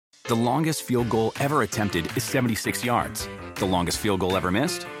The longest field goal ever attempted is 76 yards. The longest field goal ever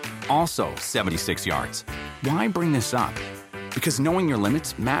missed? Also 76 yards. Why bring this up? Because knowing your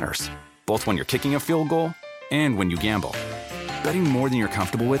limits matters, both when you're kicking a field goal and when you gamble. Betting more than you're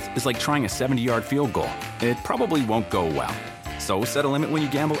comfortable with is like trying a 70-yard field goal. It probably won't go well. So set a limit when you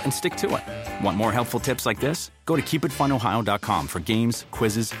gamble and stick to it. Want more helpful tips like this? Go to keepitfunohio.com for games,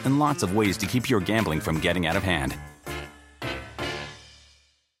 quizzes, and lots of ways to keep your gambling from getting out of hand.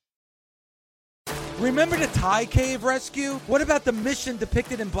 Remember the Thai cave rescue? What about the mission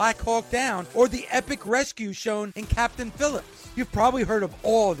depicted in Black Hawk Down or the epic rescue shown in Captain Phillips? You've probably heard of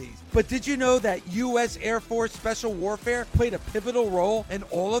all these, but did you know that U.S. Air Force Special Warfare played a pivotal role in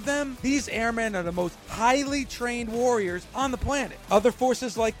all of them? These airmen are the most highly trained warriors on the planet. Other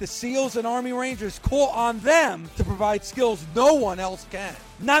forces like the SEALs and Army Rangers call on them to provide skills no one else can.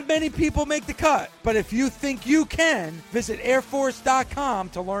 Not many people make the cut, but if you think you can, visit airforce.com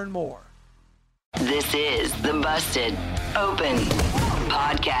to learn more. This is the Busted Open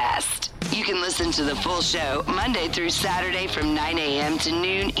Podcast. You can listen to the full show Monday through Saturday from 9 a.m. to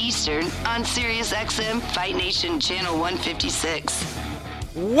noon Eastern on SiriusXM Fight Nation Channel 156.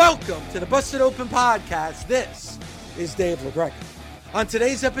 Welcome to the Busted Open Podcast. This is Dave LaGreca. On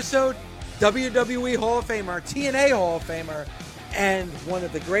today's episode, WWE Hall of Famer, TNA Hall of Famer, and one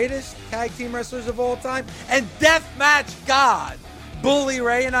of the greatest tag team wrestlers of all time, and deathmatch god, Bully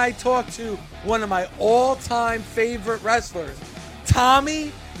Ray, and I talked to one of my all-time favorite wrestlers,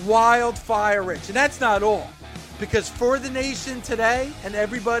 Tommy Wildfire Rich. And that's not all, because for the nation today and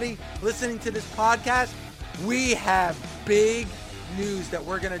everybody listening to this podcast, we have big news that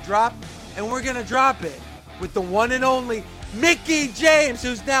we're going to drop, and we're going to drop it with the one and only Mickie James,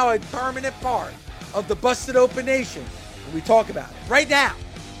 who's now a permanent part of the Busted Open Nation. And we talk about it right now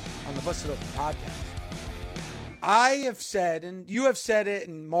on the Busted Open Podcast. I have said, and you have said it,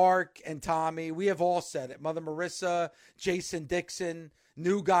 and Mark and Tommy, we have all said it. Mother Marissa, Jason Dixon,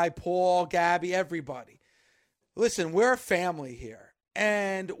 new guy Paul, Gabby, everybody. Listen, we're a family here,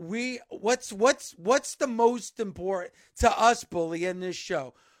 and what's the most important to us, Bully, in this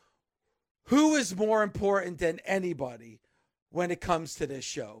show? Who is more important than anybody when it comes to this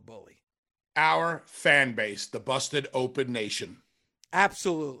show, Bully? Our fan base, the Busted Open Nation.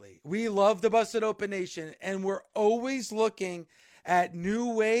 Absolutely. We love the Busted Open Nation, and we're always looking at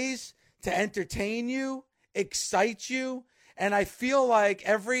new ways to entertain you, excite you, and I feel like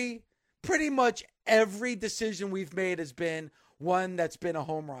pretty much every decision we've made has been one that's been a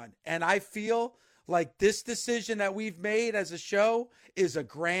home run. And I feel like this decision that we've made as a show is a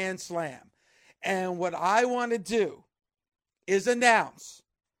grand slam. And what I want to do is announce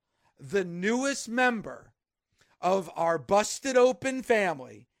the newest member of our Busted Open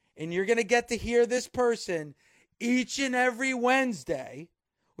family, and you're going to get to hear this person each and every Wednesday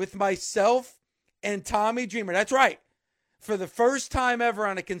with myself and Tommy Dreamer. That's right. For the first time ever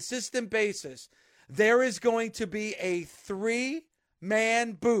on a consistent basis, there is going to be a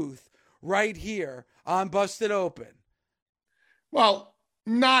 3-man booth right here on Busted Open. Well,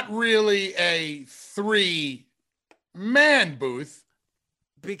 not really a 3-man booth.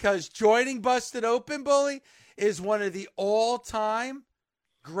 Because joining Busted Open, Bully, is one of the all-time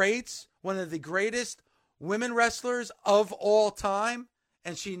greats, one of the greatest women wrestlers of all time,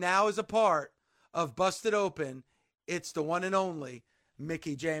 and she now is a part of Busted Open. It's the one and only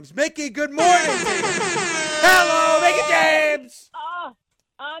Mickie James. Mickie, good morning. Hello, Mickie James. Oh,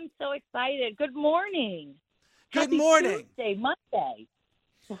 I'm so excited. Good morning. Good Happy morning. Tuesday, Monday.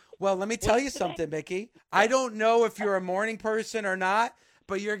 Well, let me tell you something, Mickie. I don't know if you're a morning person or not,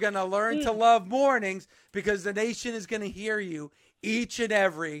 but you're going to learn to love mornings because the nation is going to hear you each and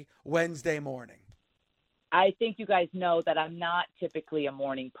every Wednesday morning. I think you guys know that I'm not typically a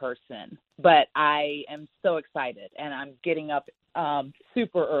morning person, but I am so excited, and I'm getting up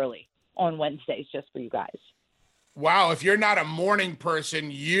super early on Wednesdays just for you guys. Wow, if you're not a morning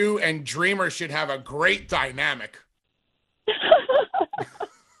person, you and Dreamer should have a great dynamic.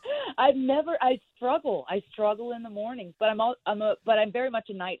 I struggle in the mornings, but I'm very much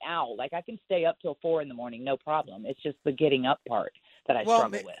a night owl. Like I can stay up till 4 a.m, no problem. It's just the getting up part that I struggle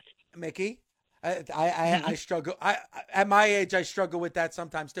with. Mickie, I struggle. At my age, I struggle with that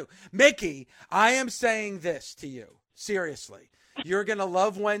sometimes too. Mickie, I am saying this to you seriously. You're going to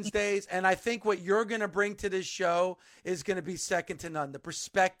love Wednesdays, and I think what you're going to bring to this show is going to be second to none. The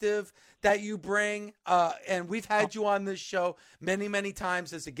perspective that you bring, and we've had you on this show many, many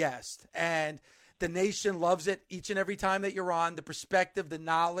times as a guest, and The nation loves it each and every time that you're on, the perspective, the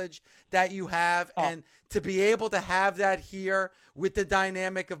knowledge that you have. Oh. And to be able to have that here with the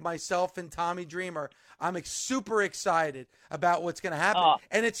dynamic of myself and Tommy Dreamer, I'm super excited about what's going to happen. Oh.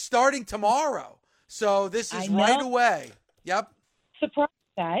 And it's starting tomorrow. So this is right away. Yep. Surprise,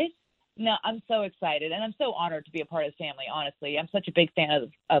 guys. No, I'm so excited, and I'm so honored to be a part of the family, honestly. I'm such a big fan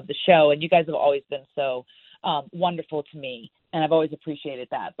of the show, and you guys have always been so wonderful to me, and I've always appreciated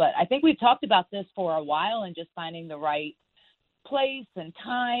that. But I think we've talked about this for a while and just finding the right place and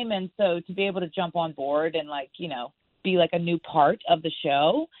time, and so to be able to jump on board and, like, you know, be like a new part of the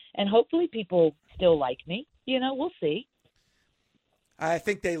show, and hopefully people still like me. You know, we'll see. I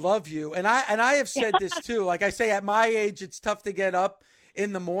think they love you. And I have said this too. Like I say, at my age, it's tough to get up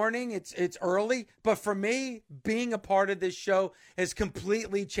in the morning. It's early. But for me, being a part of this show has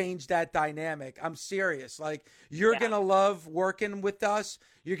completely changed that dynamic. I'm serious. Like, you're going to love working with us.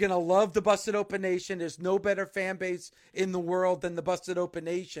 You're going to love the Busted Open Nation. There's no better fan base in the world than the Busted Open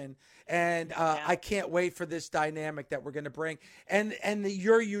Nation. And I can't wait for this dynamic that we're going to bring. And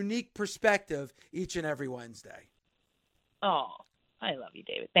your unique perspective each and every Wednesday. Oh, I love you,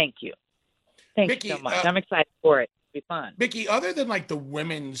 David. Thank you. Thank Mickey, you so much. I'm excited for it. It'll be fun. Mickey, other than like the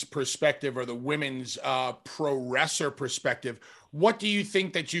women's perspective or the women's pro wrestler perspective, what do you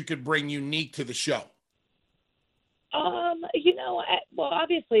think that you could bring unique to the show? You know, well,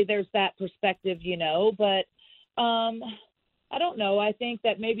 obviously there's that perspective, you know, but I don't know. I think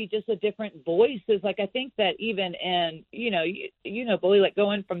that maybe just a different voice is like, I think that even in, you know, Bully, like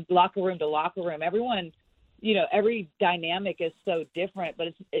going from locker room to locker room, everyone, you know, every dynamic is so different, but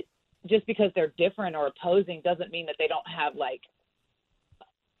it just because they're different or opposing doesn't mean that they don't have like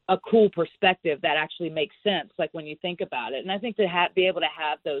a cool perspective that actually makes sense, like when you think about it. And I think to be able to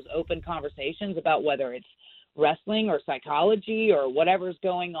have those open conversations about whether it's wrestling or psychology or whatever's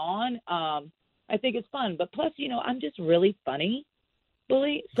going on, I think it's fun. But plus, you know, I'm just really funny,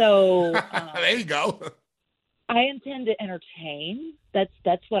 Bully. So there you go. I intend to entertain.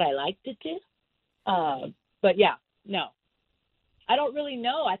 That's what I like to do. But yeah, no, I don't really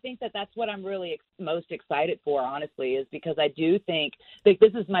know. I think that that's what I'm really most excited for, honestly, is because I do think that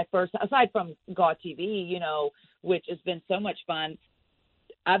this is my first, aside from GAW TV, you know, which has been so much fun.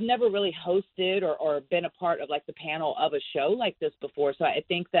 I've never really hosted or been a part of like the panel of a show like this before. So I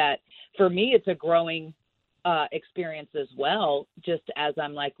think that for me, it's a growing experience as well, just as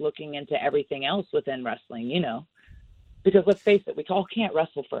I'm like looking into everything else within wrestling, you know, because let's face it, we all can't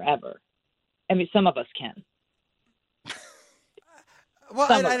wrestle forever. I mean, some of us can. Well,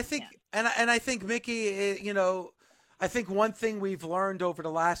 and I think, and I think, Mickey, you know, I think one thing we've learned over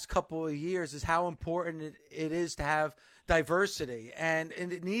the last couple of years is how important it is to have diversity, and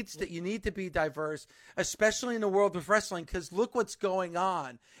it needs to. You need to be diverse, especially in the world of wrestling, because look what's going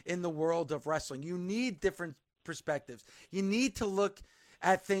on in the world of wrestling. You need different perspectives. You need to look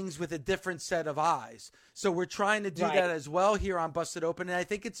at things with a different set of eyes. So we're trying to do that as well here on Busted Open, and I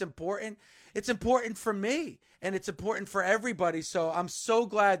think it's important. It's important for me, and it's important for everybody. So I'm so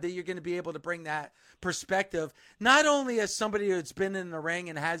glad that you're going to be able to bring that perspective, not only as somebody who's been in the ring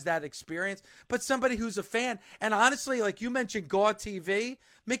and has that experience, but somebody who's a fan. And honestly, like you mentioned, GAW TV,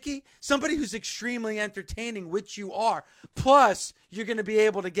 Mickey, somebody who's extremely entertaining, which you are. Plus, you're going to be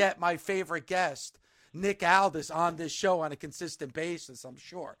able to get my favorite guest, Nick Aldis, on this show on a consistent basis, I'm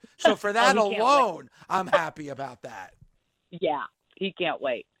sure. So for that alone, I'm happy about that. Yeah, he can't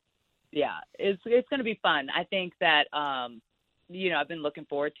wait. Yeah, it's going to be fun. I think that, you know, I've been looking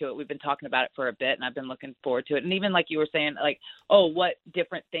forward to it. We've been talking about it for a bit, and I've been looking forward to it. And even like you were saying, like, oh, what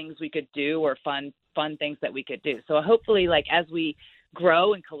different things we could do or fun things that we could do. So hopefully, like, as we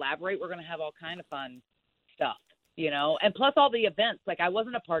grow and collaborate, we're going to have all kind of fun stuff, you know. And plus all the events. Like, I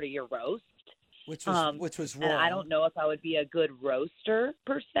wasn't a part of your roast. Which was wrong. And I don't know if I would be a good roaster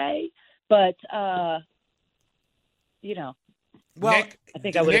per se, but, you know. Well, Nick, I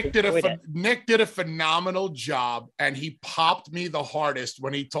think I would have enjoyed it. Nick did a phenomenal job, and he popped me the hardest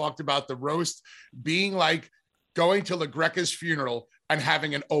when he talked about the roast being like going to LaGreca's funeral and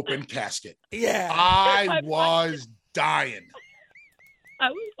having an open casket. Yeah. I was dying.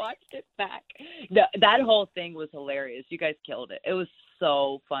 I watched it back. That whole thing was hilarious. You guys killed it. It was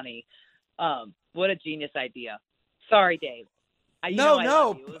so funny. What a genius idea. Sorry, Dave.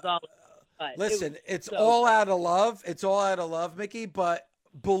 No. It was all. Listen, it's all out of love. It's all out of love, Mickey. But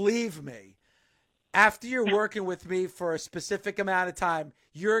believe me, after you're working with me for a specific amount of time,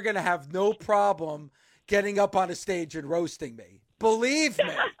 you're going to have no problem getting up on a stage and roasting me. Believe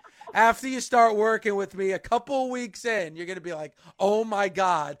me. after you start working with me a couple weeks in, you're going to be like, oh my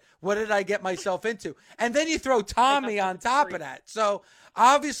God, what did I get myself into? And then you throw Tommy on top of that. So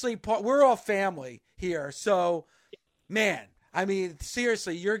obviously we're all family here. So man, I mean,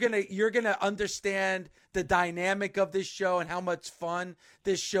 seriously, you're gonna understand the dynamic of this show and how much fun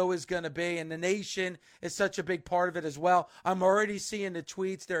this show is gonna be. And the nation is such a big part of it as well. I'm already seeing the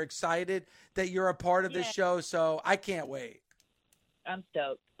tweets; they're excited that you're a part of this show. So I can't wait. I'm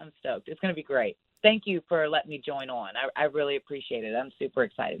stoked. It's gonna be great. Thank you for letting me join on. I really appreciate it. I'm super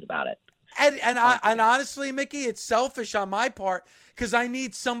excited about it. And honestly, Mickey, it's selfish on my part because I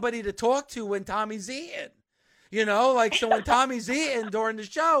need somebody to talk to when Tommy's eating. You know, like, so when Tommy's eating during the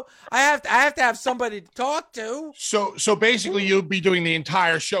show, I have to have somebody to talk to. So basically, you'll be doing the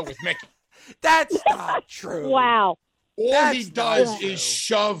entire show with Mickey. That's not true. Wow. All he does is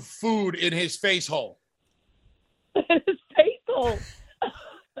shove food in his face hole. His face hole.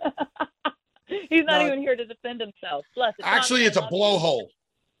 He's not even here to defend himself. Bless it. Actually, it's a blowhole.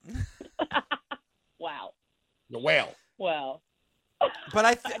 Wow. The whale. Wow.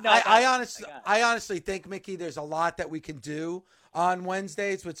 But I honestly think, Mickey, there's a lot that we can do on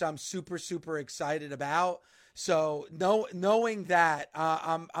Wednesdays, which I'm super, super excited about. So knowing that,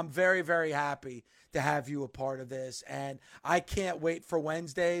 I'm very, very happy to have you a part of this, and I can't wait for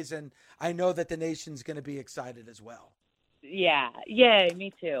Wednesdays. And I know that the nation's going to be excited as well. Yeah. Yay.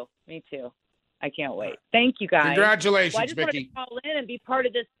 Me too. I can't wait. Thank you, guys. Congratulations, well, I just Mickey. wanted to call in and be part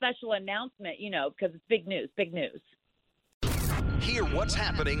of this special announcement, because it's big news. Big news. Hear what's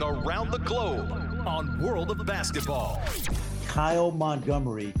happening around the globe on World of Basketball. Kyle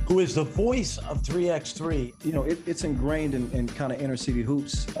Montgomery, who is the voice of 3x3. You know, it's ingrained in kind of inner city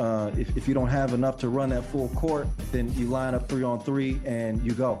hoops. If you don't have enough to run that full court, then you line up 3-on-3 and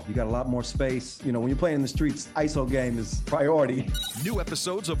you go. You got a lot more space. You know, when you're playing in the streets, ISO game is priority. New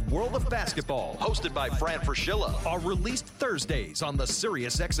episodes of World of Basketball, hosted by Fran Fraschilla, are released Thursdays on the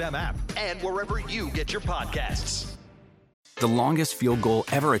SiriusXM app and wherever you get your podcasts. The longest field goal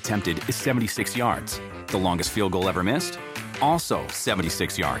ever attempted is 76 yards. The longest field goal ever missed? Also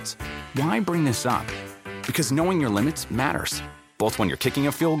 76 yards. Why bring this up? Because knowing your limits matters, both when you're kicking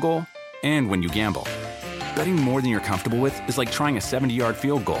a field goal and when you gamble. Betting more than you're comfortable with is like trying a 70-yard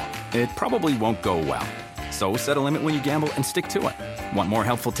field goal. It probably won't go well. So set a limit when you gamble and stick to it. Want more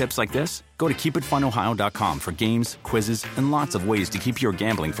helpful tips like this? Go to keepitfunohio.com for games, quizzes, and lots of ways to keep your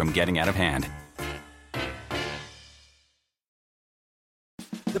gambling from getting out of hand.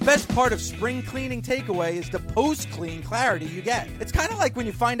 The best part of spring cleaning takeaway is the post-clean clarity you get. It's kind of like when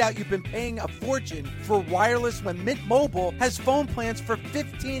you find out you've been paying a fortune for wireless when Mint Mobile has phone plans for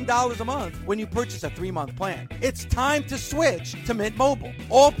 $15 a month when you purchase a 3-month plan. It's time to switch to Mint Mobile.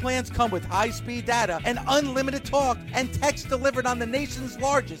 All plans come with high-speed data and unlimited talk and text delivered on the nation's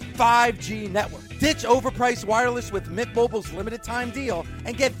largest 5G network. Ditch overpriced wireless with Mint Mobile's limited time deal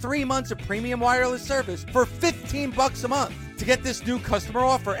and get 3 months of premium wireless service for $15 a month. To get this new customer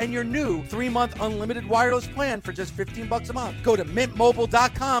offer and your new 3-month unlimited wireless plan for just $15 a month, go to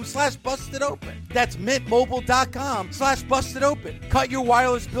mintmobile.com/bustedopen. That's mintmobile.com/bustedopen. Cut your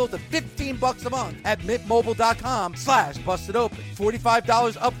wireless bill to $15 a month at mintmobile.com/bustedopen.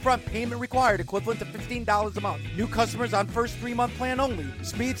 $45 upfront payment required, equivalent to $15 a month. New customers on first 3-month plan only.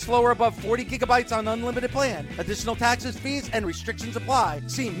 Speed slower above 40 gigabytes on unlimited plan. Additional taxes, fees, and restrictions apply.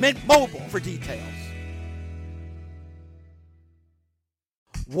 See Mint Mobile for details.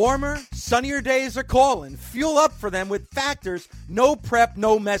 Warmer, sunnier days are calling. Fuel up for them with Factor's no prep,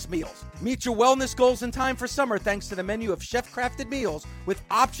 no mess meals. Meet your wellness goals in time for summer thanks to the menu of chef-crafted meals with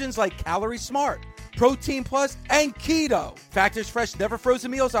options like Calorie Smart, Protein Plus, and Keto. Factor's fresh, never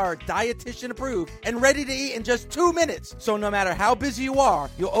frozen meals are dietitian approved and ready to eat in just 2 minutes. So no matter how busy you are,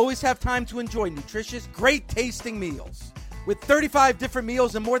 you'll always have time to enjoy nutritious, great tasting meals. With 35 different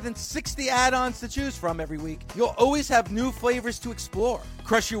meals and more than 60 add-ons to choose from every week, you'll always have new flavors to explore.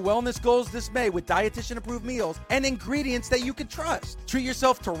 Crush your wellness goals this May with dietitian-approved meals and ingredients that you can trust. Treat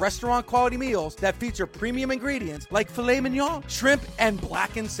yourself to restaurant-quality meals that feature premium ingredients like filet mignon, shrimp, and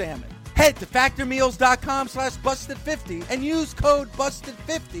blackened salmon. Head to factormeals.com/busted50 and use code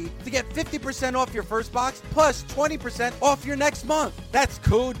busted50 to get 50% off your first box plus 20% off your next month. That's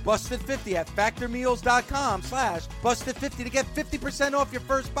code busted50 at factormeals.com/busted50 to get 50% off your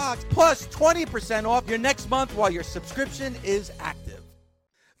first box plus 20% off your next month while your subscription is active.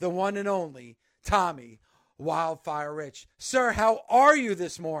 The one and only Tommy Wildfire Rich. Sir, how are you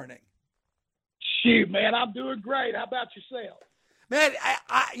this morning? Shoot, man, I'm doing great. How about yourself? Man,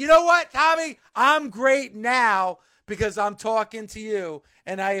 you know what, Tommy? I'm great now because I'm talking to you,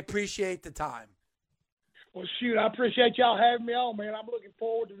 and I appreciate the time. Well, shoot, I appreciate y'all having me on, man. I'm looking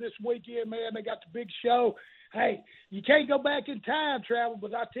forward to this weekend, man. They got the big show. Hey, you can't go back in time travel,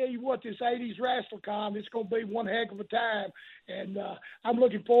 but I tell you what, this 80s WrestleCon, it's going to be one heck of a time. And I'm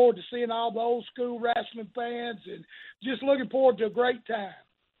looking forward to seeing all the old school wrestling fans and just looking forward to a great time.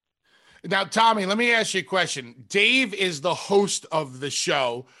 Now, Tommy, let me ask you a question. Dave is the host of the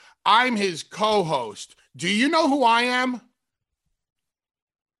show. I'm his co-host. Do you know who I am?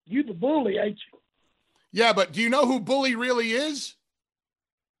 You the bully, ain't you? Yeah, but do you know who Bully really is?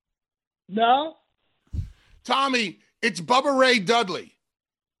 No. Tommy, it's Bubba Ray Dudley.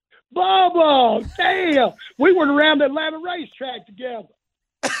 Bubba, damn. We went around the Atlanta racetrack together.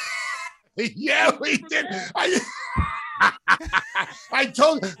 Yeah, we did.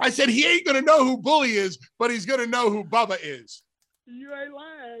 I said he ain't going to know who Bully is, but he's going to know who Bubba is. You ain't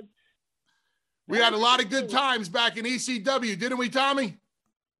lying. We had a lot of good times back in ECW, didn't we, Tommy?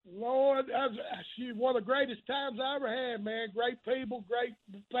 Lord, one of the greatest times I ever had, man. Great people, great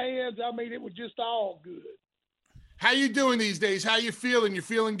fans. I mean, it was just all good. How you doing these days? How you feeling? You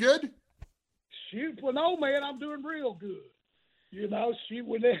feeling good? Shoot, well, no, man, I'm doing real good. You know, shoot,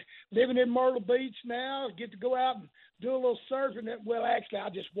 we're living in Myrtle Beach now. I get to go out and do a little surfing. Well, actually, I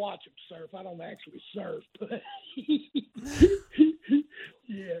just watch them surf. I don't actually surf, but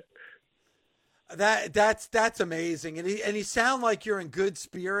yeah. That's amazing, and you sound like you're in good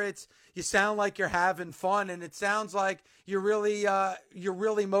spirits. You sound like you're having fun, and it sounds like you're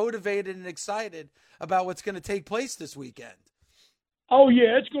really motivated and excited about what's going to take place this weekend. Oh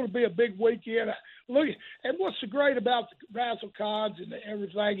yeah, it's going to be a big weekend. Look, and what's so great about the WrestleCons and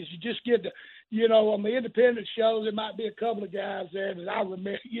everything is you just get to, you know, on the independent shows there might be a couple of guys there that I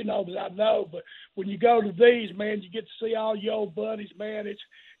remember, you know, that I know, but when you go to these, man, you get to see all your old buddies, man.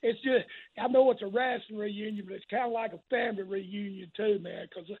 It's just, I know it's a wrestling reunion, but it's kind of like a family reunion too, man.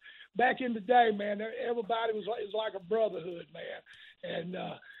 Because back in the day, man, everybody was like a brotherhood, man. And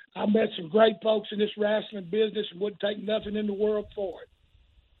I met some great folks in this wrestling business and wouldn't take nothing in the world for it.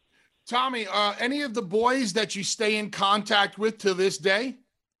 Tommy, any of the boys that you stay in contact with to this day?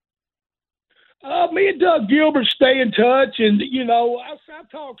 Me and Doug Gilbert stay in touch, and you know, I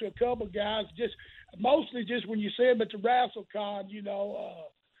talk to a couple of guys, mostly when you see them at the WrestleCon, you know.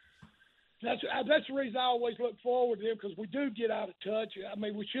 That's the reason I always look forward to them, because we do get out of touch. I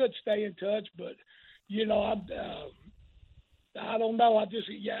mean, we should stay in touch, but you know, I don't know. I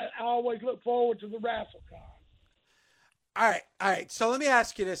always look forward to the WrestleCon. All right. So let me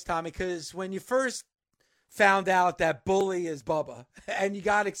ask you this, Tommy, because when you first found out that Bully is Bubba and you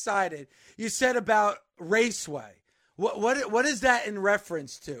got excited, you said about Raceway. What is that in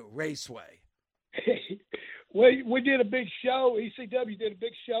reference to, Raceway? We did a big show. ECW did a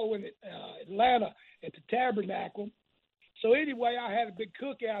big show in Atlanta at the Tabernacle. So anyway, I had a big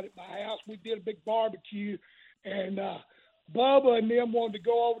cookout at my house. We did a big barbecue, and Bubba and them wanted to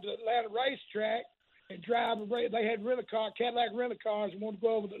go over to the Atlanta racetrack and drive they had Cadillac rent-a-cars, and wanted to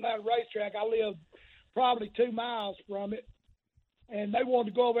go over to the Atlanta racetrack. I lived probably 2 miles from it, and they wanted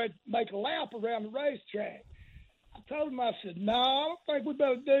to go over and make a lap around the racetrack. I told them, I said, no, I don't think we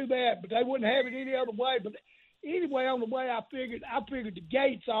better do that, but they wouldn't have it any other way. But anyway, on the way, I figured the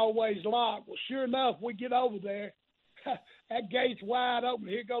gate's always locked. Well, sure enough, we get over there. That gate's wide open.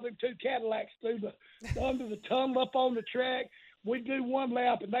 Here go them 2 Cadillacs under the tunnel up on the track. We do one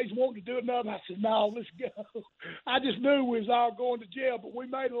lap, and they just wanted to do another. I said, no, let's go. I just knew we was all going to jail, but we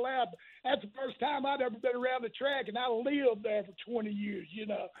made a lap. That's the first time I'd ever been around the track, and I lived there for 20 years, you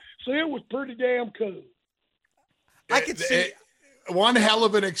know. So it was pretty damn cool. I could see one hell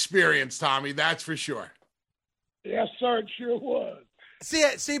of an experience, Tommy. That's for sure. Yes, sir. It sure was.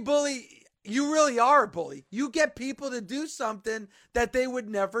 See, Bully, you really are a bully. You get people to do something that they would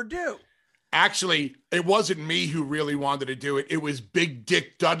never do. Actually, it wasn't me who really wanted to do it. It was Big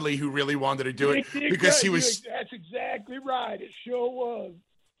Dick Dudley who really wanted to do it because he was. That's exactly right. It sure was.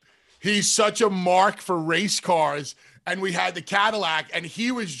 He's such a mark for race cars, and we had the Cadillac, and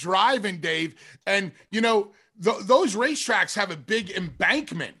he was driving, Dave. And you know, those racetracks have a big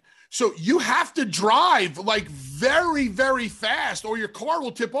embankment. So you have to drive like very, very fast or your car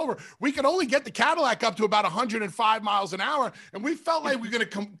will tip over. We could only get the Cadillac up to about 105 miles an hour, and we felt like we were going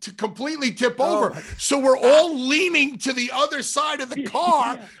to completely tip over. So we're all leaning to the other side of the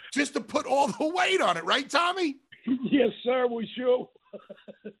car just to put all the weight on it. Right, Tommy? Yes, sir, we sure.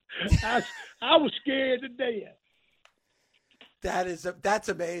 I was scared to death. That's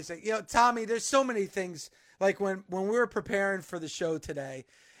amazing. You know, Tommy, there's so many things. Like when we were preparing for the show today,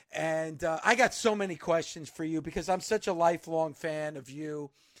 and I got so many questions for you because I'm such a lifelong fan of you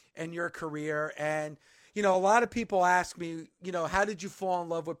and your career. And, you know, a lot of people ask me, you know, how did you fall in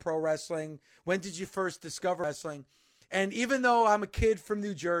love with pro wrestling? When did you first discover wrestling? And even though I'm a kid from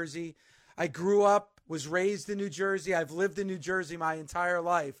New Jersey, I grew up, was raised in New Jersey, I've lived in New Jersey my entire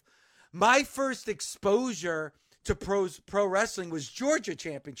life. My first exposure to pro wrestling was Georgia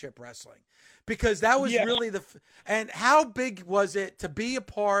Championship Wrestling, because that was really and how big was it to be a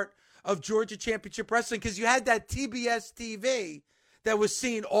part of Georgia Championship Wrestling? Because you had that TBS TV that was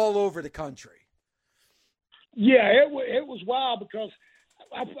seen all over the country. Yeah, it was wild because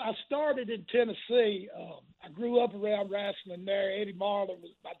I started in Tennessee. I grew up around wrestling there. Eddie Marlin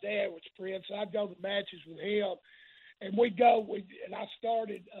was my dad was friends, so I'd go to matches with him, and and I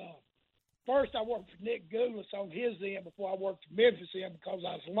started. First, I worked for Nick Goulas on his end before I worked for Memphis end because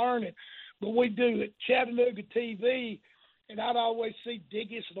I was learning. But we do it Chattanooga TV, and I'd always see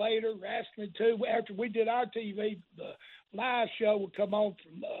Diggy Slater wrestling too. After we did our TV, the live show would come on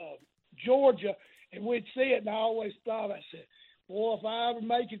from Georgia, and we'd see it. And I always thought, I said, boy, if I ever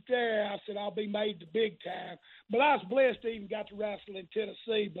make it there, I said, I'll be made the big time. But I was blessed to even got to wrestle in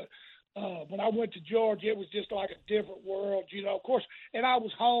Tennessee. But when I went to Georgia, it was just like a different world, you know. Of course, and I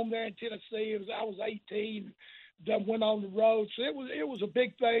was home there in Tennessee. I was 18, then went on the road. So it was a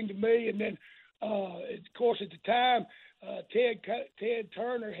big thing to me. And then, of course, at the time, Ted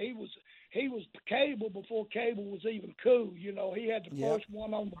Turner, he was cable before cable was even cool. You know, he had the first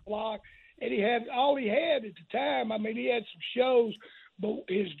one on the block. And he had at the time. I mean, he had some shows, but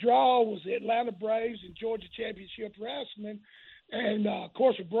his draw was the Atlanta Braves and Georgia Championship Wrestling. And, of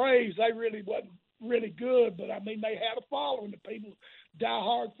course, the Braves, they really wasn't really good, but, I mean, they had a following. The people,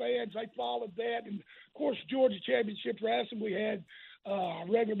 diehard fans, they followed that. And, of course, Georgia Championship Wrestling, we had a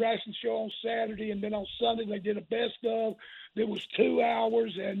regular wrestling show on Saturday, and then on Sunday they did a best of. There was 2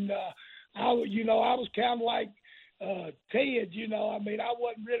 hours, and, I was kind of like, Ted, you know, I mean, I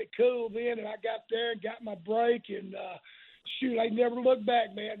wasn't really cool then, and I got there and got my break, and shoot, I never looked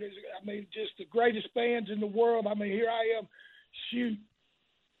back, man. I mean, just the greatest fans in the world. I mean, here I am, shoot,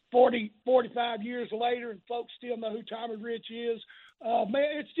 45 years later, and folks still know who Tommy Rich is.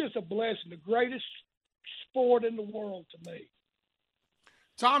 Man, it's just a blessing, the greatest sport in the world to me.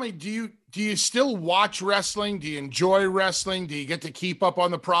 Tommy, do you still watch wrestling? Do you enjoy wrestling? Do you get to keep up on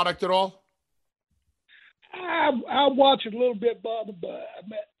the product at all? I watch it a little bit, Bubba,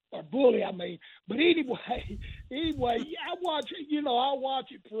 or Bully, I mean. But anyway, I watch it. You know, I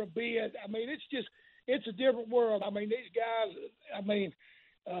watch it for a bit. I mean, it's a different world. I mean, these guys. I mean,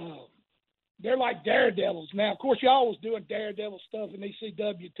 they're like daredevils now. Of course, y'all was doing daredevil stuff in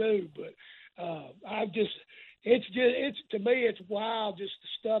ECW too, but it's to me, it's wild just the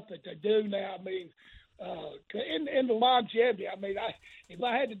stuff that they do now. I mean, in the longevity. I mean, if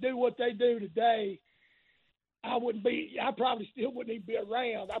I had to do what they do today, I probably still wouldn't even be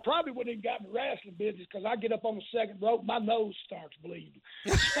around. I probably wouldn't even got in the wrestling business because I get up on the second rope, my nose starts bleeding.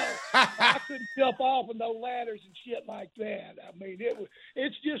 So I couldn't jump off of no ladders and shit like that. I mean,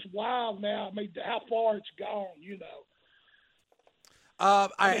 it's just wild now. I mean, how far it's gone, you know.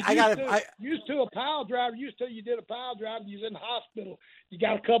 Used to a pile driver. You did a pile driver. You was in the hospital. You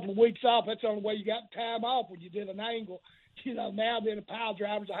got a couple of weeks off. That's the only way you got time off when you did an angle. You know, now being a pile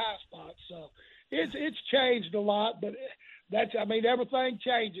driver's a high spot. So it's changed a lot, but everything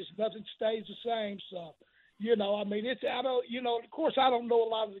changes. Nothing stays the same. So, you know, I mean, of course, I don't know a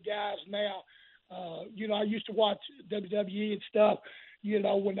lot of the guys now. You know, I used to watch WWE and stuff. You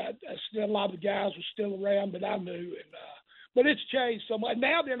know, when a lot of the guys were still around that I knew, and but it's changed so much.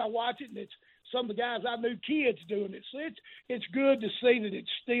 Now then I watch it, and it's some of the guys I knew kids doing it. So it's good to see that it's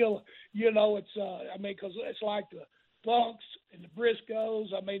still, you know, it's because it's like the Funks and the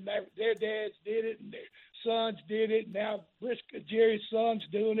Briscoes. I mean, their dads did it, and their sons did it, and now Jerry's son's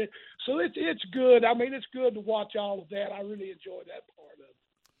doing it. So it's good. I mean, it's good to watch all of that. I really enjoy that part of it.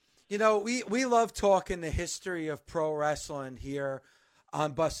 You know, we love talking the history of pro wrestling here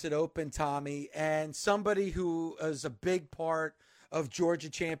on Busted Open, Tommy, and somebody who is a big part of Georgia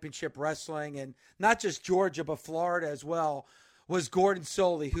Championship Wrestling, and not just Georgia, but Florida as well, was Gordon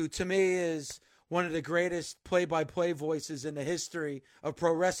Solie, who to me is one of the greatest play-by-play voices in the history of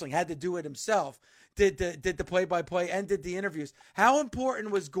pro wrestling. Had to do it himself. Did the play-by-play and did the interviews. How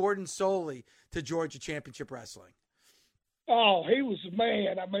important was Gordon Solie to Georgia Championship Wrestling? Oh, he was the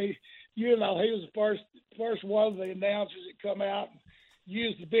man. I mean, you know, he was the first one of the announcers that come out and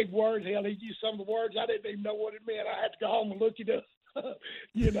used the big words. Hell, he used some of the words I didn't even know what it meant. I had to go home and look it up,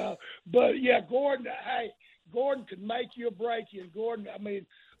 you know. But, yeah, Gordon could make you or break you. And Gordon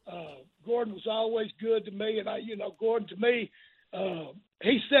was always good to me. And, Gordon, to me,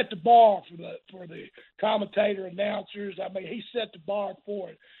 he set the bar for the commentator announcers. I mean, he set the bar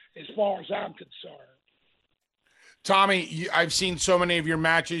for it as far as I'm concerned. Tommy, I've seen so many of your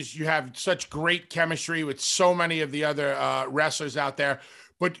matches. You have such great chemistry with so many of the other wrestlers out there.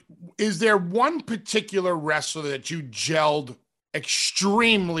 But is there one particular wrestler that you gelled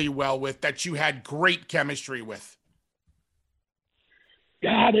extremely well with, that you had great chemistry with?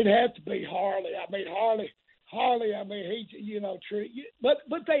 God, it'd have to be Harley. I mean, Harley, I mean, he, but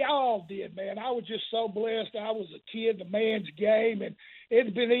they all did, man. I was just so blessed. I was a kid in a man's game, and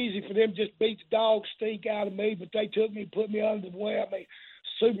it'd been easy for them to just beat the dog stink out of me, but they took me and put me under the wire. I mean,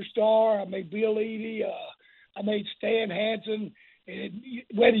 Superstar, I mean, Bill Eadie, I mean, Stan Hansen, and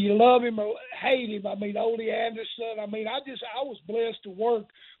whether you love him or hate him, I mean, Ole Anderson. I mean, I was blessed to work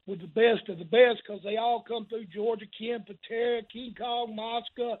with the best of the best because they all come through Georgia. Ken Patera, King Kong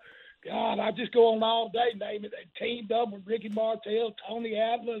Mosca. God, I just go on all day, name it. They teamed up with Ricky Martel, Tony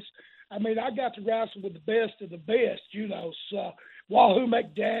Atlas. I mean, I got to wrestle with the best of the best, So Wahoo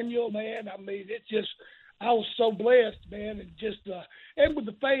McDaniel, man, I mean, I was so blessed, man. And just, and with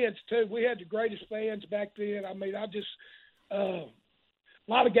the fans, too. We had the greatest fans back then. I mean,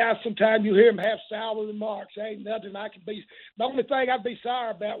 a lot of guys, sometimes you hear them have sour remarks. Ain't nothing I can be. The only thing I'd be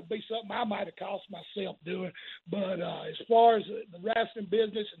sorry about would be something I might have cost myself doing. But as far as the wrestling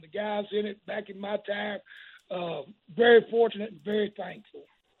business and the guys in it back in my time, very fortunate and very thankful.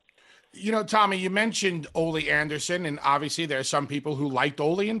 Tommy, you mentioned Ole Anderson, and obviously there are some people who liked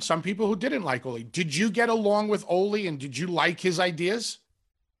Ole and some people who didn't like Ole. Did you get along with Ole, and did you like his ideas?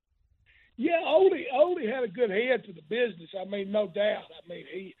 Yeah, Ole had a good head for the business. I mean, no doubt. I mean,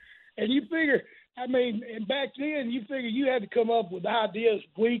 you figure, I mean, and back then you figure you had to come up with ideas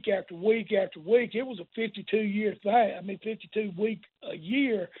week after week after week. It was a 52-year thing. I mean, 52-week a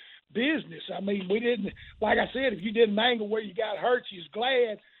year business. I mean, we didn't, like I said, if you didn't mangle where you got hurt, you was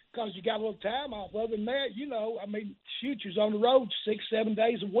glad because you got a little time off. Other than that, I mean, shoot, you was on the road 6-7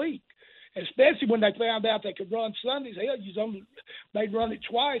 days a week. Especially when they found out they could run Sundays. Hell, they'd run it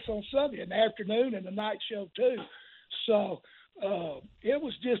twice on Sunday, an afternoon and a night show too. So it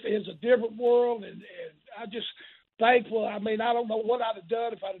was a different world, and I just thankful. I mean, I don't know what I'd have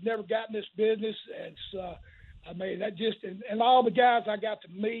done if I'd have never gotten this business. And so, I mean, that just and all the guys I got to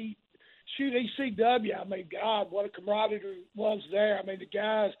meet. Shoot, ECW. I mean, God, what a camaraderie was there. I mean, the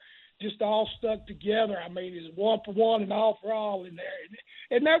guys just all stuck together. I mean, it's one for one and all for all in there.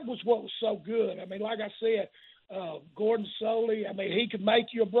 And that was what was so good. I mean, like I said, Gordon Soley, I mean, he could make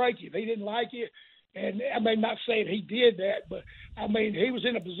you or break you if he didn't like you. And I mean, not saying he did that, but I mean, he was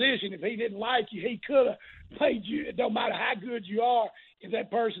in a position, if he didn't like you, he could have made you, it don't matter how good you are, if that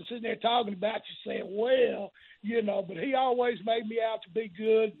person sitting there talking about you saying, well, but he always made me out to be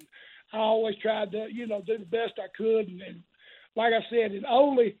good. I always tried to, do the best I could. And like I said, and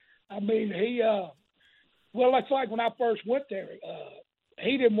Ole, I mean, it's like when I first went there,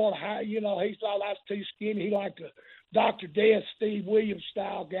 he didn't want to hire, he thought I was too skinny. He liked the Dr. Death, Steve Williams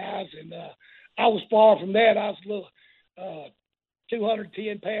style guys. And I was far from that. I was a little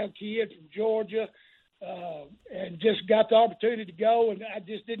 210-pound kid from Georgia and just got the opportunity to go. And I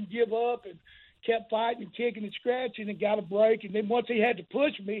just didn't give up and kept fighting and kicking and scratching and got a break. And then once he had to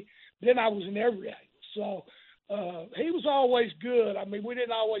push me, then I was in every angle. So, he was always good. I mean, we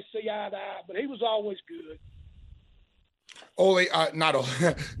didn't always see eye to eye, but he was always good. Not Ole.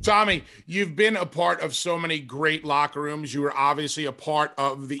 Tommy, you've been a part of so many great locker rooms. You were obviously a part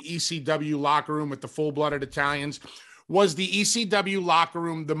of the ECW locker room with the Full-Blooded Italians. Was the ECW locker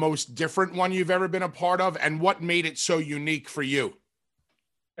room the most different one you've ever been a part of, and what made it so unique for you?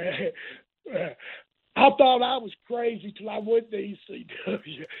 I thought I was crazy till I went to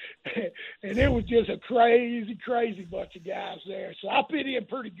ECW, and it was just a crazy, crazy bunch of guys there. So I fit in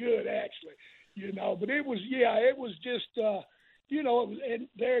pretty good, actually, But it was just, it was, and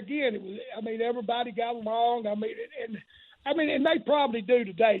there again, it was. I mean, everybody got along. I mean, and they probably do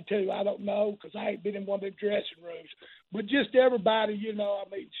today too. I don't know because I ain't been in one of them dressing rooms, but just everybody, I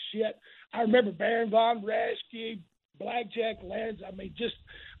mean, shit. I remember Baron Von Raschke, Blackjack Lanz. I mean, just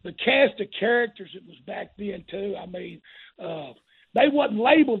the cast of characters it was back then too. I mean, they wasn't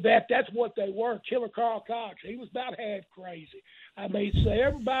labeled that. That's what they were. Killer Carl Cox, he was about half crazy. I mean, so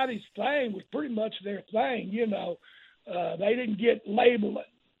everybody's thing was pretty much their thing. They didn't get labeled.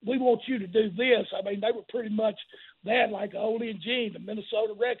 We want you to do this. I mean, they were pretty much that, like Ole and Gene, the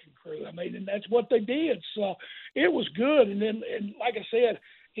Minnesota Wrecking Crew. I mean, and that's what they did. So it was good. And then, like I said,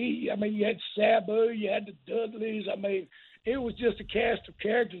 you had Sabu, you had the Dudleys. I mean, it was just a cast of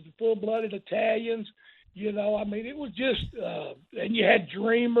characters, the Full-Blooded Italians. I mean, it was just, and you had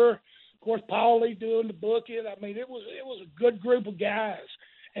Dreamer, of course, Paulie doing the booking. I mean, it was a good group of guys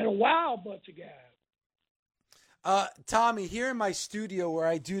and a wild bunch of guys. Tommy, here in my studio where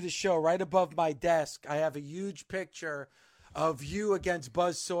I do the show, right above my desk, I have a huge picture of you against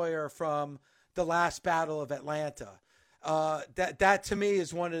Buzz Sawyer from the last Battle of Atlanta. That to me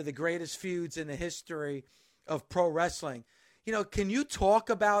is one of the greatest feuds in the history of pro wrestling. You know, can you talk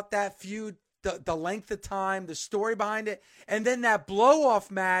about that feud, the length of time, the story behind it, and then that blow-off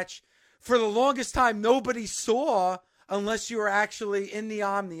match for the longest time nobody saw unless you were actually in the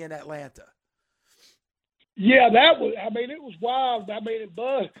Omni in Atlanta? Yeah, it was wild.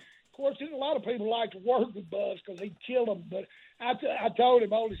 Buzz, of course, a lot of people like to work with Buzz because he'd kill them. But I told him,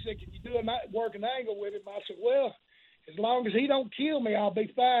 Oldie said, can you do a working angle with him? I said, well, as long as he don't kill me, I'll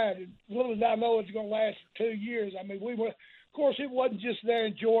be fine. And little as I know it's going to last for 2 years. We were, of course, it wasn't just there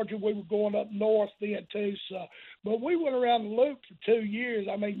in Georgia. We were going up north then too. So, but we went around the loop for 2 years.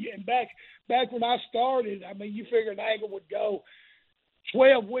 And back when I started, you figured an angle would go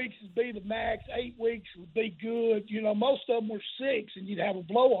 12 weeks would be the max, 8 weeks would be good. You know, most of them were 6, and you'd have a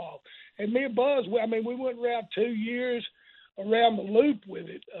blow off. And me and Buzz, we went around 2 years around the loop with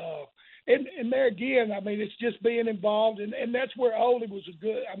it. And there again, it's just being involved, and that's where Oldie was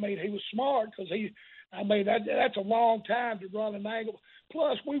he was smart because that's a long time to run an angle.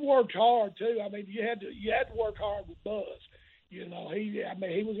 Plus, we worked hard too. You had to work hard with Buzz. You know,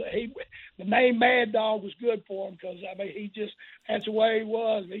 the name Mad Dog was good for him because that's the way he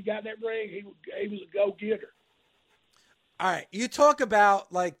was. He got in that ring. He was a go-getter. All right, you talk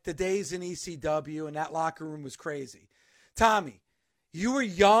about like the days in ECW and that locker room was crazy. Tommy, you were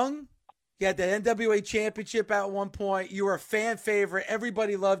young. You had the NWA championship at one point. You were a fan favorite.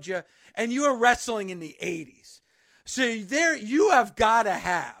 Everybody loved you, and you were wrestling in the 80s. So there, you have got to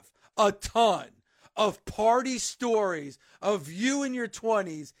have a ton of party stories of you in your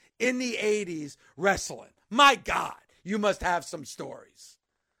 20s in the 80s wrestling. My God, you must have some stories.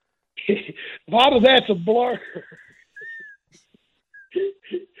 A lot of that's a blur.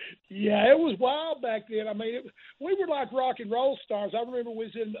 Yeah, it was wild back then. We were like rock and roll stars. I remember we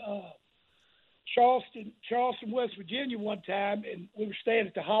was in Charleston, West Virginia one time, and we were staying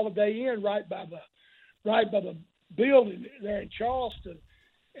at the Holiday Inn right by the building there in Charleston,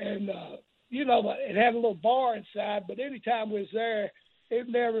 and it had a little bar inside, but anytime we was there, it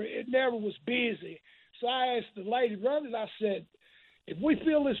never was busy. So I asked the lady running, I said, if we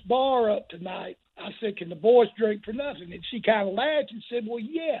fill this bar up tonight, I said, can the boys drink for nothing? And she kind of laughed and said, well,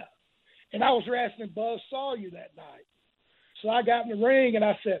 yeah. And I was wrestling Buzz Sawyer that night. So I got in the ring and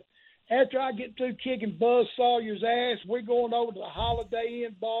I said, after I get through kicking Buzz Sawyer's ass, we're going over to the Holiday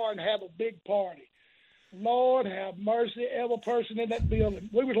Inn bar and have a big party. Lord have mercy, every person in that building.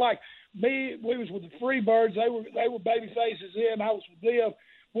 We was like we was with the Freebirds. They were baby faces in. I was with them.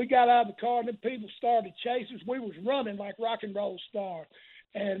 We got out of the car and then people started chasing us. We was running like rock and roll stars.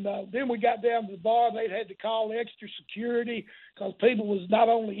 And then we got down to the bar. They'd had to call extra security because people was not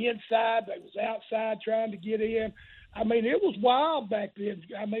only inside, they was outside trying to get in. It was wild back then.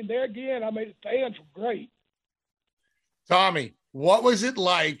 There again, the fans were great. Tommy, what was it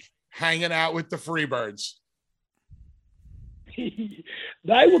like hanging out with the Freebirds? They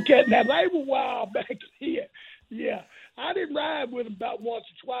were wild back then. Yeah. I didn't ride with them about once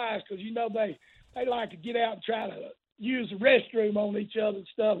or twice because, they like to get out and try to use the restroom on each other and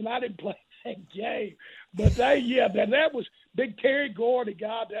stuff, and I didn't play that game. But that was Big Terry Gordy.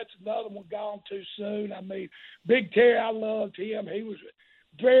 God, that's another one gone too soon. Big Terry, I loved him. He was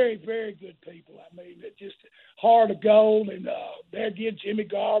very, very good people. Just heart of gold. And there again, Jimmy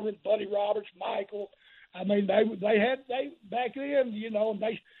Garvin, Buddy Roberts, Michael. They back then, and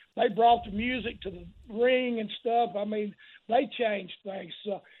they brought the music to the ring and stuff. They changed things.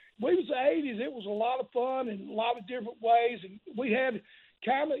 So we was the 80s. It was a lot of fun in a lot of different ways, and we had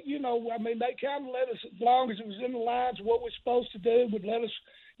kind of, they kind of let us, as long as it was in the lines of what we're supposed to do, would let us,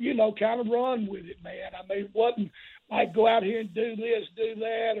 kind of run with it, man. It wasn't like go out here and do this, do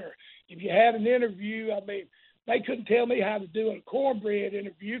that, or if you had an interview, they couldn't tell me how to do a cornbread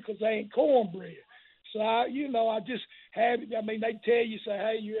interview because they ain't cornbread. So, I just have, they tell you, say,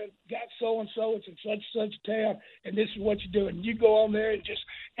 hey, you got so-and-so, it's in such a town, and this is what you're doing. You go on there and just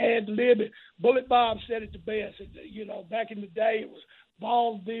ad-lib it. Bullet Bob said it the best. Back in the day, it was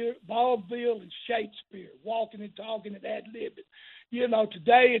vaudeville and Shakespeare, walking and talking and ad-libbing.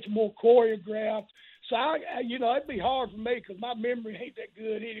 Today it's more choreographed. So, it'd be hard for me because my memory ain't that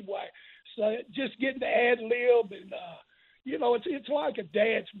good anyway. So just getting to ad-lib and, it's like a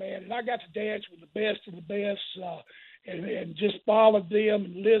dance, man. And I got to dance with the best of the best and just followed them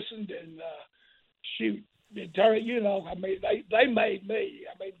and listened and shoot. They made me.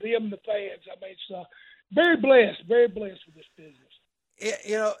 Them and the fans. So very blessed with this business.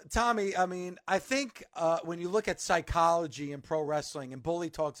 Tommy, I mean, I think when you look at psychology in pro wrestling, and Bully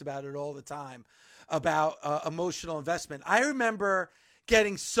talks about it all the time, about emotional investment. I remember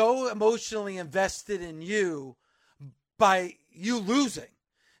getting so emotionally invested in you by you losing,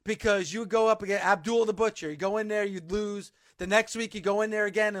 because you would go up against Abdul the Butcher. You go in there, you'd lose. The next week you go in there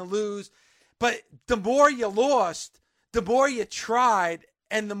again and lose. But the more you lost, the more you tried,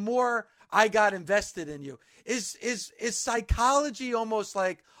 and the more I got invested in you. Is psychology almost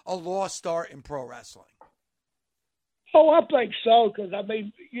like a lost art in pro wrestling? Oh, I think so, because, I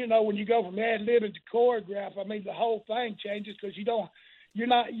mean, when you go from ad-libbing to choreograph, I mean, the whole thing changes, because you're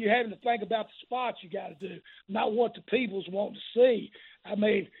having to think about the spots you got to do, not what the people's want to see. I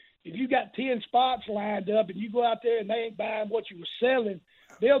mean, if you got 10 spots lined up and you go out there and they ain't buying what you were selling,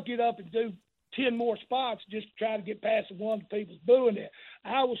 they'll get up and do 10 more spots just to try to get past the one the people's booing it.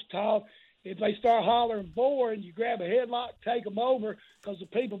 I was taught if they start hollering boring, you grab a headlock, take them over, because the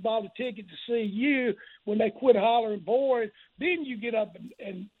people bought a ticket to see you. When they quit hollering boring, then you get up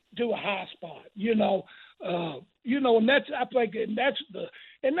and do a high spot, and that's, I think, and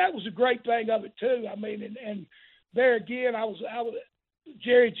that was a great thing of it too. I mean, and there again, I was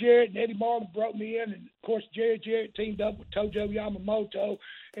Jerry Jarrett and Eddie Marlin brought me in, and of course Jerry Jarrett teamed up with Tojo Yamamoto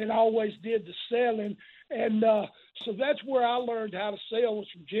and always did the selling, and so that's where I learned how to sell, was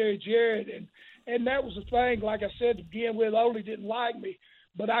from Jerry Jarrett, and that was the thing. Like I said to begin with, Ole didn't like me,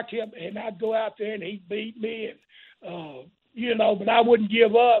 but I'd go out there and he'd beat me, and but I wouldn't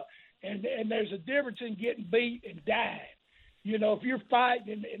give up, and there's a difference in getting beat and dying. If you're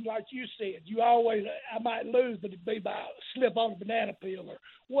fighting, and like you said, I might lose, but it'd be by a slip on a banana peel or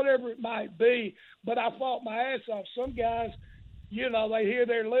whatever it might be. But I fought my ass off. Some guys, they hear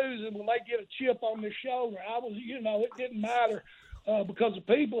they're losing, well, they get a chip on their shoulder. I was, it didn't matter because the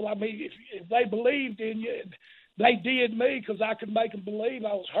people, I mean, if they believed in you, they did me because I could make them believe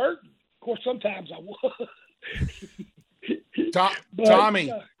I was hurting. Of course, sometimes I was.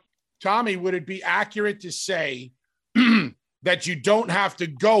 Tommy, would it be accurate to say that you don't have to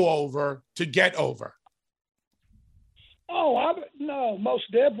go over to get over? Oh, no,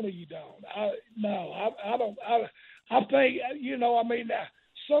 most definitely you don't. I don't. I think, I mean,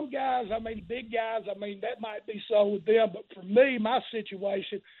 some guys, I mean, big guys, I mean, that might be so with them. But for me, my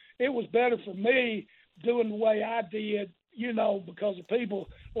situation, it was better for me doing the way I did, because the people,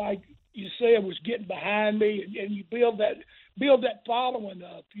 like you said, was getting behind me, and you build that following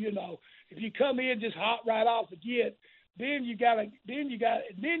up. If you come in just hot right off the get, then you're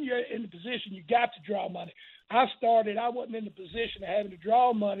in the position you got to draw money. I wasn't in the position of having to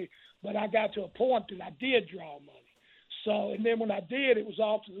draw money, but I got to a point that I did draw money. So, and then when I did, it was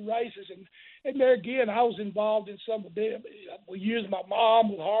off to the races. And there again, I was involved in some of them. We used my mom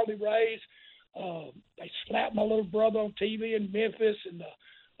with Harley Race. They slapped my little brother on TV in Memphis, and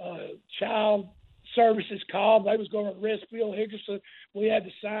the child services called. They was going to arrest Phil Hickerson. We had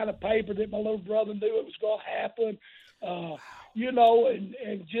to sign a paper that my little brother knew it was going to happen. And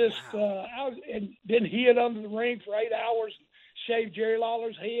then hid under the ring for 8 hours and shaved Jerry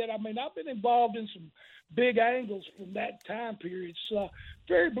Lawler's head. I mean, I've been involved in some big angles from that time period. So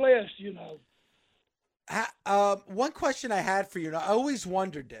very blessed, One question I had for you, and I always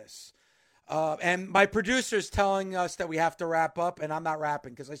wondered this, and my producer is telling us that we have to wrap up, and I'm not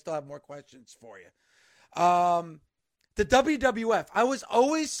wrapping because I still have more questions for you. The WWF, I was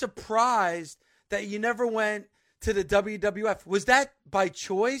always surprised that you never went to the WWF. Was that by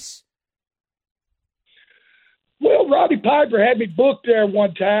choice? Well, Roddy Piper had me booked there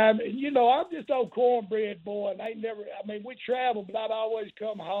one time, and I'm just old cornbread boy, and we traveled, but I'd always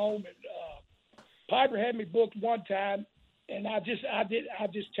come home, and Piper had me booked one time, and I just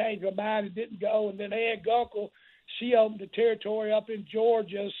changed my mind and didn't go. And then Ann Gunkel, she opened the territory up in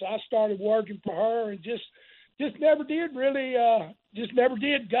Georgia, so I started working for her, and just never did really, just never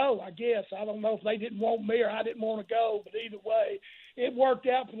did go, I guess. I don't know if they didn't want me or I didn't want to go, but either way, it worked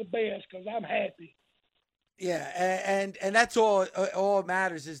out for the best because I'm happy. Yeah, and that's all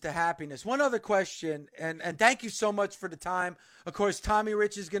matters is the happiness. One other question, and thank you so much for the time. Of course, Tommy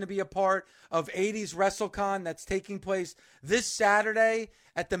Rich is going to be a part of 80s WrestleCon that's taking place this Saturday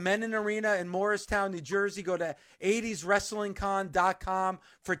at the Menon Arena in Morristown, New Jersey. Go to 80swrestlingcon.com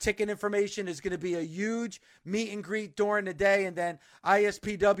for ticket information. There's going to be a huge meet and greet during the day, and then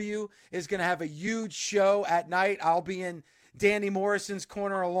ISPW is going to have a huge show at night. I'll be in Danny Morrison's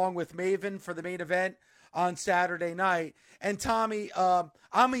corner along with Maven for the main event on Saturday night. And Tommy,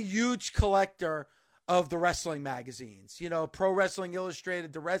 I'm a huge collector of the wrestling magazines. Pro Wrestling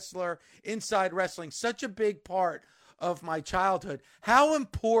Illustrated, The Wrestler, Inside Wrestling, such a big part of my childhood. How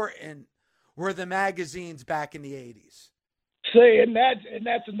important were the magazines back in the 80s? See, and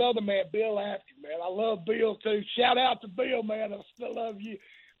that's another man, Bill Afton, man. I love Bill too. Shout out to Bill, man. I still love you.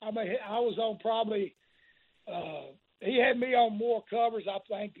 I mean, I was on probably he had me on more covers, I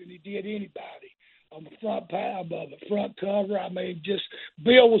think, than he did anybody on the front cover. I mean, just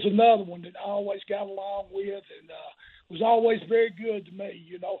Bill was another one that I always got along with and was always very good to me.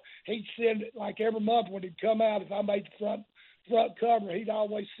 You know, he'd send it like every month when he'd come out. If I made the front cover, he'd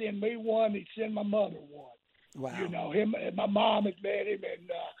always send me one. He'd send my mother one. Wow. You know, him and my mom had met him,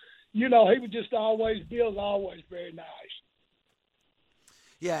 and you know, he was just always. Bill's always very nice.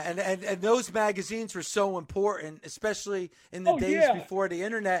 Yeah, and those magazines were so important, especially in the days before the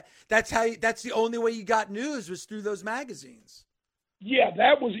internet. That's the only way you got news was through those magazines. Yeah,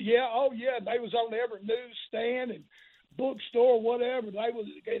 that was they was on every newsstand and bookstore, whatever. They was,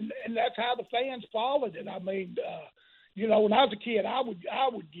 and that's how the fans followed it. I mean, you know, when I was a kid, I would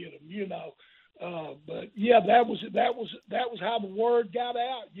get them, you know. But yeah, that was how the word got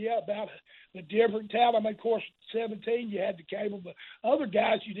out. Yeah, about the different talent. I mean, of course, 17 you had the cable, but other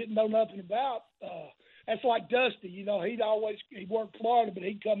guys you didn't know nothing about. That's like Dusty. You know, he worked Florida, but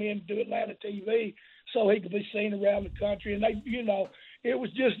he'd come in and do Atlanta TV so he could be seen around the country. And they, you know, it was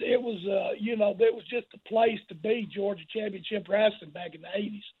just a place to be. Georgia Championship Wrestling back in the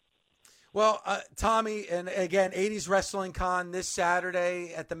 80s. Well, Tommy, and again, 80s Wrestling Con this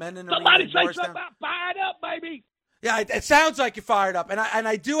Saturday at the Mennen Arena. Somebody say something about fired up, baby. Yeah, it sounds like you're fired up. And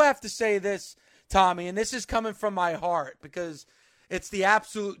I do have to say this, Tommy, and this is coming from my heart because it's the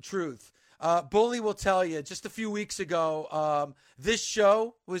absolute truth. Bully will tell you, just a few weeks ago, this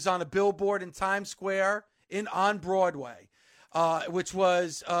show was on a billboard in Times Square on Broadway, which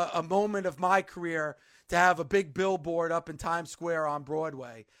was a moment of my career to have a big billboard up in Times Square on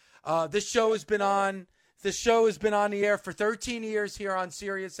Broadway. This show has been on the air for 13 years here on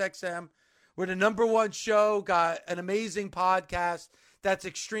Sirius XM. We're the #1 show, got an amazing podcast that's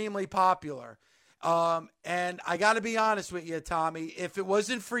extremely popular. And I got to be honest with you, Tommy, if it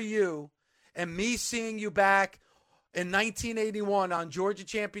wasn't for you and me seeing you back in 1981 on Georgia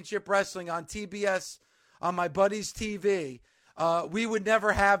Championship Wrestling on TBS on my buddy's TV, we would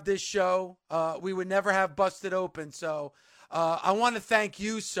never have this show. We would never have Busted Open. So I want to thank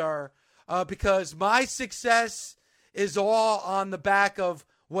you, sir, because my success is all on the back of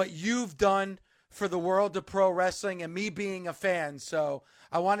what you've done for the world of pro wrestling and me being a fan. So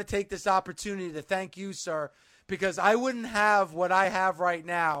I want to take this opportunity to thank you, sir, because I wouldn't have what I have right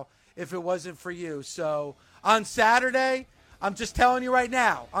now if it wasn't for you. So on Saturday, I'm just telling you right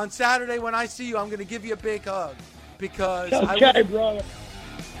now, on Saturday when I see you, I'm going to give you a big hug because brother.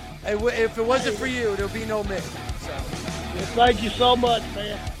 If it wasn't for you, there'll be no me. So. Well, thank you so much,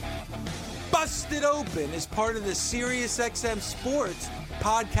 man. Busted Open is part of the SiriusXM Sports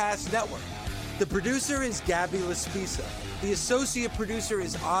Podcast Network. The producer is Gabby Laspisa. The associate producer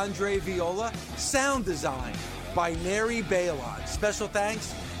is Andre Viola. Sound design by Neri Bailon. Special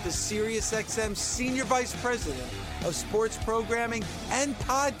thanks to SiriusXM Senior Vice President of Sports Programming and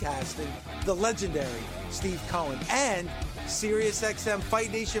Podcasting, the legendary Steve Cohen, and SiriusXM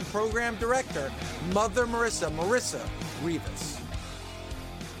Fight Nation Program Director, Mother Marissa Rivas.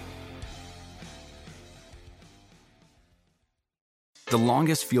 The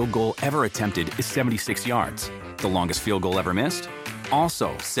longest field goal ever attempted is 76 yards. The longest field goal ever missed?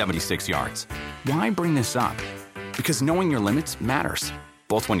 Also 76 yards. Why bring this up? Because knowing your limits matters,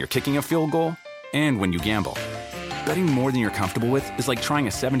 both when you're kicking a field goal and when you gamble. Betting more than you're comfortable with is like trying a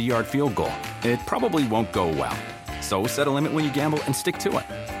 70-yard field goal. It probably won't go well. So set a limit when you gamble and stick to it.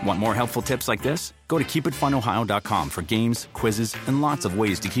 Want more helpful tips like this? Go to keepitfunohio.com for games, quizzes, and lots of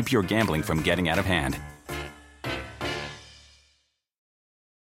ways to keep your gambling from getting out of hand.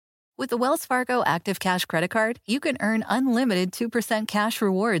 With the Wells Fargo Active Cash Credit Card, you can earn unlimited 2% cash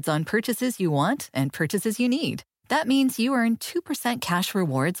rewards on purchases you want and purchases you need. That means you earn 2% cash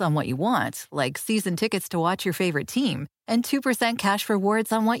rewards on what you want, like season tickets to watch your favorite team, and 2% cash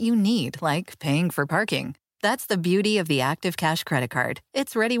rewards on what you need, like paying for parking. That's the beauty of the Active Cash Credit Card.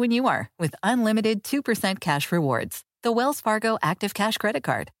 It's ready when you are, with unlimited 2% cash rewards. The Wells Fargo Active Cash Credit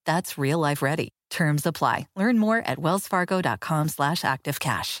Card. That's real life ready. Terms apply. Learn more at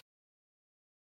wellsfargo.com/activecash.